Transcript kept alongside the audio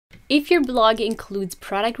If your blog includes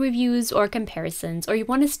product reviews or comparisons, or you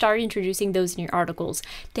want to start introducing those in your articles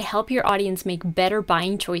to help your audience make better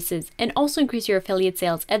buying choices and also increase your affiliate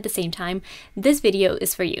sales at the same time, this video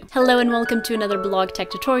is for you. Hello and welcome to another blog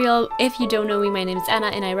tech tutorial. If you don't know me, my name is Anna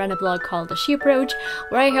and I run a blog called The She Approach,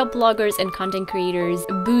 where I help bloggers and content creators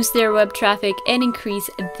boost their web traffic and increase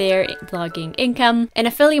their blogging income. And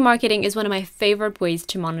affiliate marketing is one of my favorite ways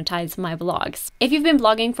to monetize my blogs. If you've been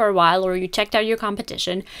blogging for a while or you checked out your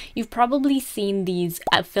competition, you've probably seen these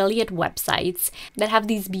affiliate websites that have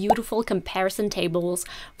these beautiful comparison tables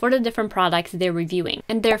for the different products they're reviewing.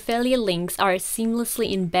 And their affiliate links are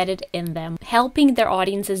seamlessly embedded in them, helping their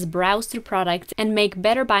audiences browse through products and make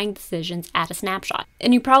better buying decisions at a snapshot.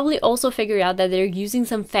 And you probably also figured out that they're using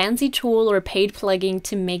some fancy tool or paid plugin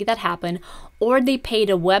to make that happen, or they paid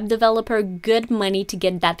a web developer good money to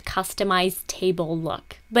get that customized table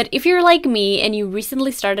look. But if you're like me and you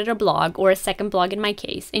recently started a blog, or a second blog in my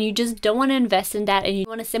case, and you just don't want to invest in that and you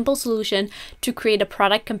want a simple solution to create a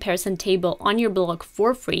product comparison table on your blog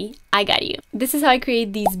for free, I got you. This is how I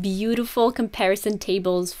create these beautiful comparison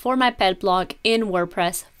tables for my pet blog in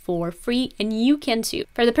WordPress for free, and you can too.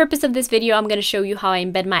 For the purpose of this video, I'm going to show you how I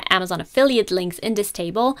embed my Amazon affiliate links in this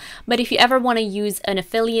table, but if you ever want to use an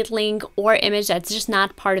affiliate link or image that's just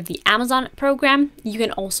not part of the Amazon program, you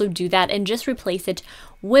can also do that and just replace it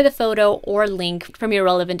with a photo or link from your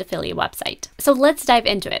relevant affiliate website. So let's dive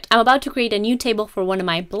into it. I'm about to create a new table for one of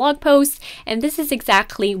my blog posts, and this is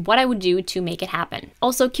exactly what I would do to make it happen.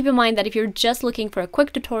 Also, keep in mind that if you're just looking for a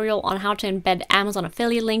quick tutorial on how to embed Amazon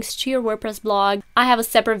affiliate links to your WordPress blog, I have a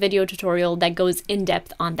separate video tutorial that goes in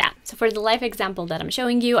depth on that. So for the live example that I'm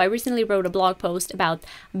showing you, I recently wrote a blog post about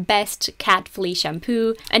best cat flea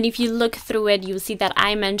shampoo, and if you look through it, you'll see that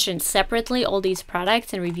I mentioned separately all these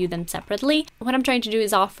products and review them separately. What I'm trying to do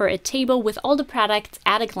is offer a table with all the products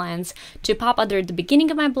at a glance to pop either at the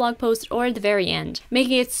beginning of my blog post or at the very end,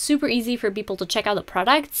 making it super easy for people to check out the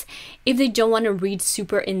products if they don't want to read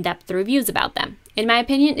super in-depth reviews about them. In my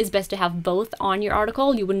opinion, it's best to have both on your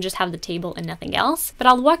article. You wouldn't just have the table and nothing else, but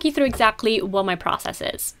I'll walk you through exactly what my process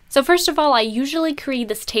is. So first of all, I usually create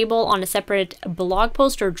this table on a separate blog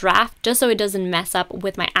post or draft just so it doesn't mess up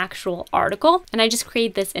with my actual article, and I just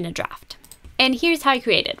create this in a draft. And here's how I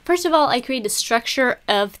create it. First of all, I create the structure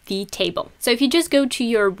of the table. So if you just go to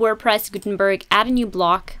your WordPress Gutenberg, add a new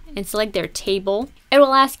block, and select their table, it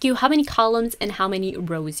will ask you how many columns and how many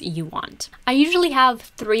rows you want. I usually have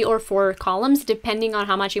 3 or 4 columns depending on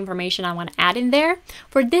how much information I want to add in there.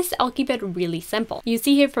 For this, I'll keep it really simple. You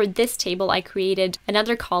see here for this table, I created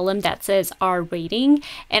another column that says our rating,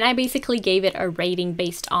 and I basically gave it a rating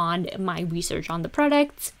based on my research on the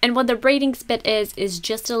products. And what the ratings bit is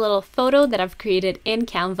just a little photo that I've created in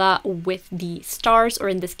Canva with the stars, or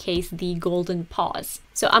in this case, the golden paws.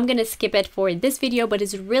 So I'm going to skip it for this video, but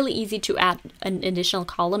it's really easy to add an additional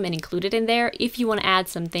column and include it in there if you want to add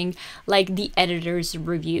something like the editor's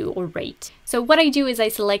review or rate. So what I do is I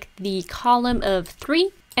select the column of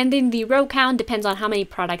 3, and then the row count depends on how many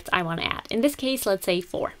products I want to add. In this case, let's say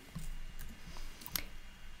 4.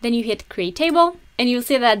 Then you hit create table, and you'll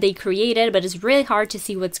see that they created, but it's really hard to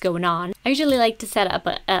see what's going on. I usually like to set up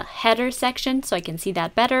a header section so I can see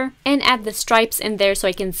that better, and add the stripes in there so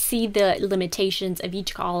I can see the limitations of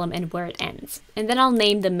each column and where it ends. And then I'll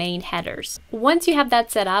name the main headers. Once you have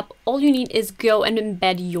that set up, all you need is go and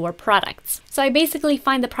embed your products. So I basically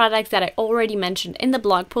find the products that I already mentioned in the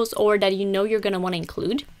blog post or that you know you're going to want to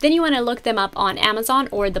include. Then you want to look them up on Amazon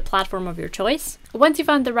or the platform of your choice. Once you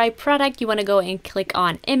found the right product, you want to go and click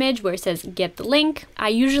on image where it says get the link. I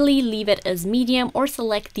usually leave it as medium or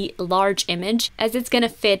select the large image as it's going to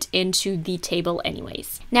fit into the table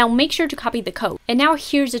anyways. Now make sure to copy the code. And now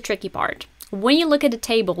here's the tricky part. When you look at the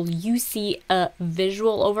table, you see a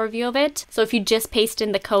visual overview of it. So if you just paste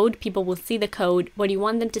in the code, people will see the code. What you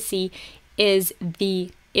want them to see is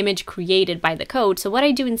the image created by the code. So what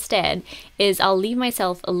I do instead is I'll leave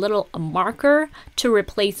myself a little marker to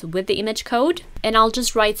replace with the image code, and I'll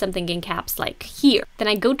just write something in caps like here. Then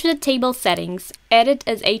I go to the table settings, edit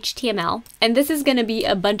as HTML, and this is going to be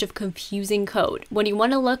a bunch of confusing code. What you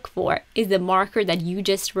want to look for is the marker that you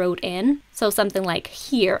just wrote in. So something like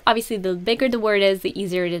here. Obviously, the bigger the word is, the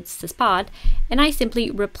easier it is to spot, and I simply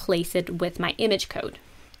replace it with my image code.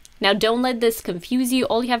 Now don't let this confuse you.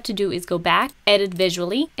 All you have to do is go back, edit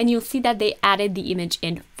visually, and you'll see that they added the image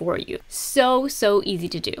in for you. So easy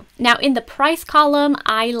to do. Now in the price column,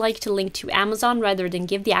 I like to link to Amazon rather than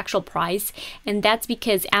give the actual price. And that's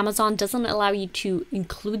because Amazon doesn't allow you to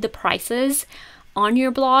include the prices on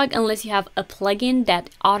your blog unless you have a plugin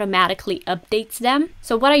that automatically updates them.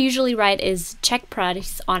 So what I usually write is check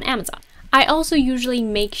price on Amazon. I also usually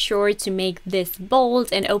make sure to make this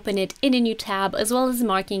bold and open it in a new tab, as well as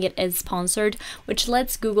marking it as sponsored, which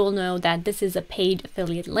lets Google know that this is a paid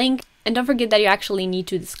affiliate link. And don't forget that you actually need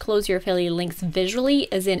to disclose your affiliate links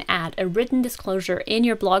visually, as in add a written disclosure in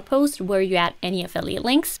your blog post where you add any affiliate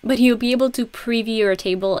links, but you'll be able to preview your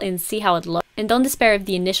table and see how it looks. And don't despair if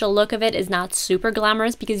the initial look of it is not super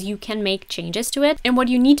glamorous, because you can make changes to it. And what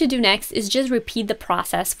you need to do next is just repeat the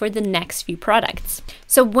process for the next few products.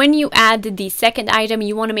 So when you add the second item,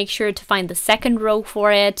 you want to make sure to find the second row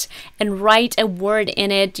for it and write a word in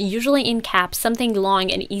it, usually in caps, something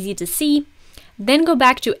long and easy to see. Then go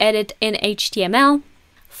back to edit in HTML,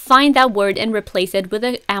 find that word and replace it with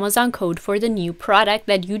an Amazon code for the new product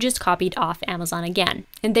that you just copied off Amazon again.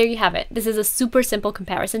 And there you have it. This is a super simple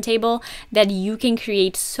comparison table that you can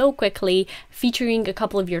create so quickly, featuring a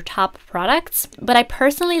couple of your top products. But I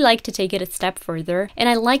personally like to take it a step further, and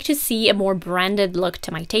I like to see a more branded look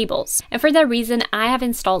to my tables. And for that reason, I have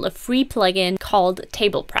installed a free plugin called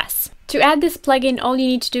TablePress. To add this plugin, all you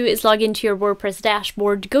need to do is log into your WordPress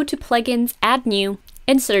dashboard, go to Plugins, Add New,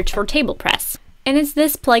 and search for TablePress. And it's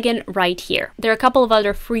this plugin right here. There are a couple of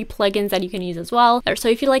other free plugins that you can use as well. So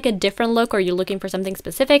if you like a different look or you're looking for something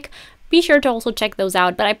specific, be sure to also check those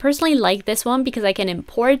out. But I personally like this one because I can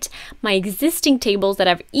import my existing tables that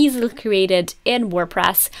I've easily created in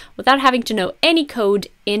WordPress without having to know any code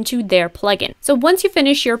into their plugin. So once you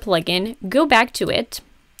finish your plugin, go back to it,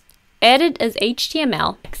 edit as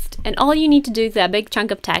HTML, and all you need to do with that big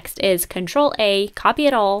chunk of text is Control-A, copy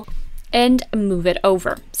it all, and move it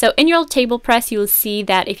over. So in your TablePress, you will see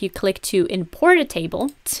that if you click to import a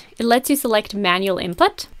table, it lets you select manual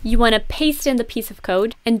input. You want to paste in the piece of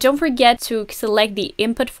code, and don't forget to select the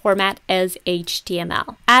input format as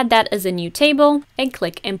HTML. Add that as a new table and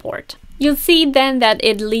click import. You'll see then that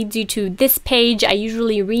it leads you to this page. I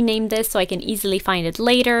usually rename this so I can easily find it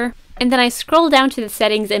later. And then I scroll down to the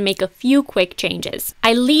settings and make a few quick changes.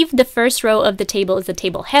 I leave the first row of the table as a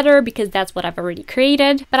table header because that's what I've already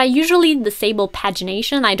created, but I usually disable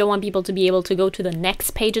pagination. I don't want people to be able to go to the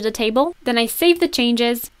next page of the table. Then I save the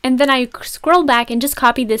changes, and then I scroll back and just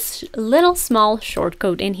copy this little small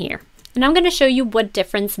shortcode in here. And I'm going to show you what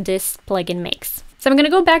difference this plugin makes. So I'm going to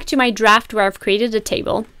go back to my draft where I've created a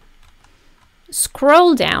table,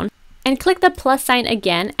 scroll down, and click the plus sign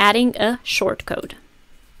again, adding a shortcode.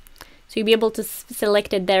 So you'll be able to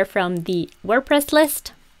select it there from the WordPress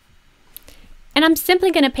list. And I'm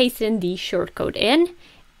simply going to paste in the shortcode in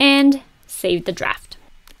and save the draft.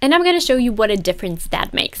 And I'm going to show you what a difference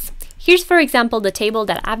that makes. Here's, for example, the table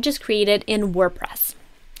that I've just created in WordPress.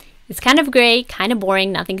 It's kind of gray, kind of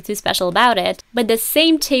boring, nothing too special about it, but the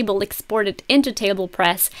same table exported into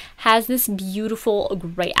TablePress has this beautiful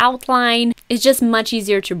gray outline. It's just much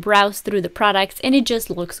easier to browse through the products, and it just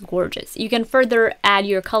looks gorgeous. You can further add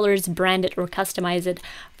your colors, brand it, or customize it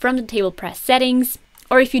from the TablePress settings.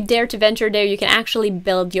 Or if you dare to venture there, you can actually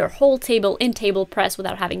build your whole table in TablePress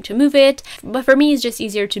without having to move it. But for me, it's just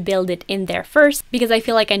easier to build it in there first because I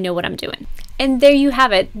feel like I know what I'm doing. And there you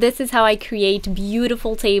have it. This is how I create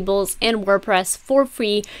beautiful tables in WordPress for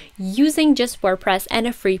free using just WordPress and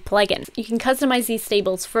a free plugin. You can customize these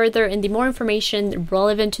tables further, and the more information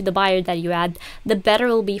relevant to the buyer that you add, the better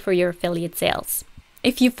it will be for your affiliate sales.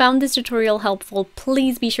 If you found this tutorial helpful,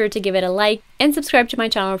 please be sure to give it a like and subscribe to my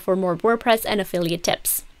channel for more WordPress and affiliate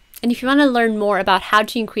tips. And if you want to learn more about how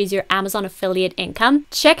to increase your Amazon affiliate income,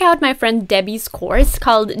 check out my friend Debbie's course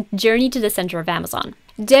called Journey to the Center of Amazon.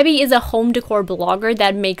 Debbie is a home decor blogger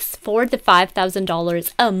that makes $4,000 to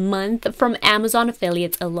 $5,000 a month from Amazon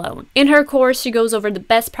affiliates alone. In her course, she goes over the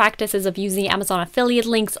best practices of using Amazon affiliate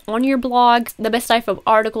links on your blog, the best type of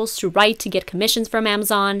articles to write to get commissions from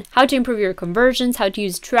Amazon, how to improve your conversions, how to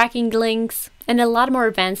use tracking links, and a lot more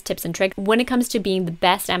advanced tips and tricks when it comes to being the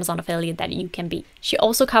best Amazon affiliate that you can be. She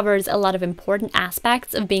also covers a lot of important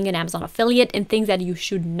aspects of being an Amazon affiliate and things that you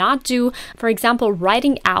should not do. For example,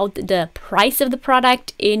 writing out the price of the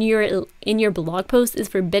product in your blog post is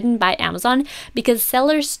forbidden by Amazon because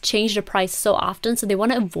sellers change the price so often, so they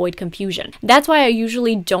want to avoid confusion. That's why I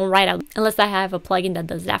usually don't write out unless I have a plugin that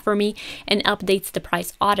does that for me and updates the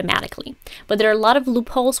price automatically. But there are a lot of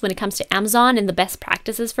loopholes when it comes to Amazon and the best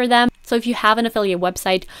practices for them. So if you have an affiliate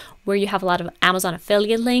website where you have a lot of Amazon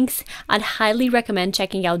affiliate links, I'd highly recommend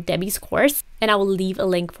checking out Debbie's course, and I will leave a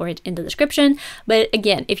link for it in the description. But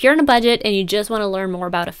again, if you're on a budget and you just want to learn more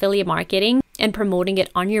about affiliate marketing and promoting it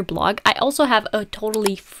on your blog, I also have a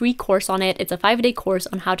totally free course on it. It's a 5-day course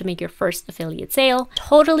on how to make your first affiliate sale.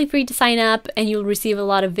 Totally free to sign up, and you'll receive a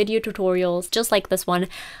lot of video tutorials just like this one,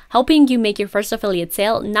 helping you make your first affiliate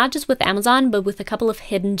sale, not just with Amazon, but with a couple of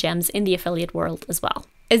hidden gems in the affiliate world as well.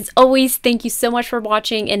 As always, thank you so much for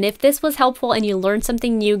watching, and if this was helpful and you learned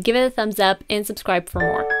something new, give it a thumbs up and subscribe for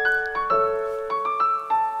more.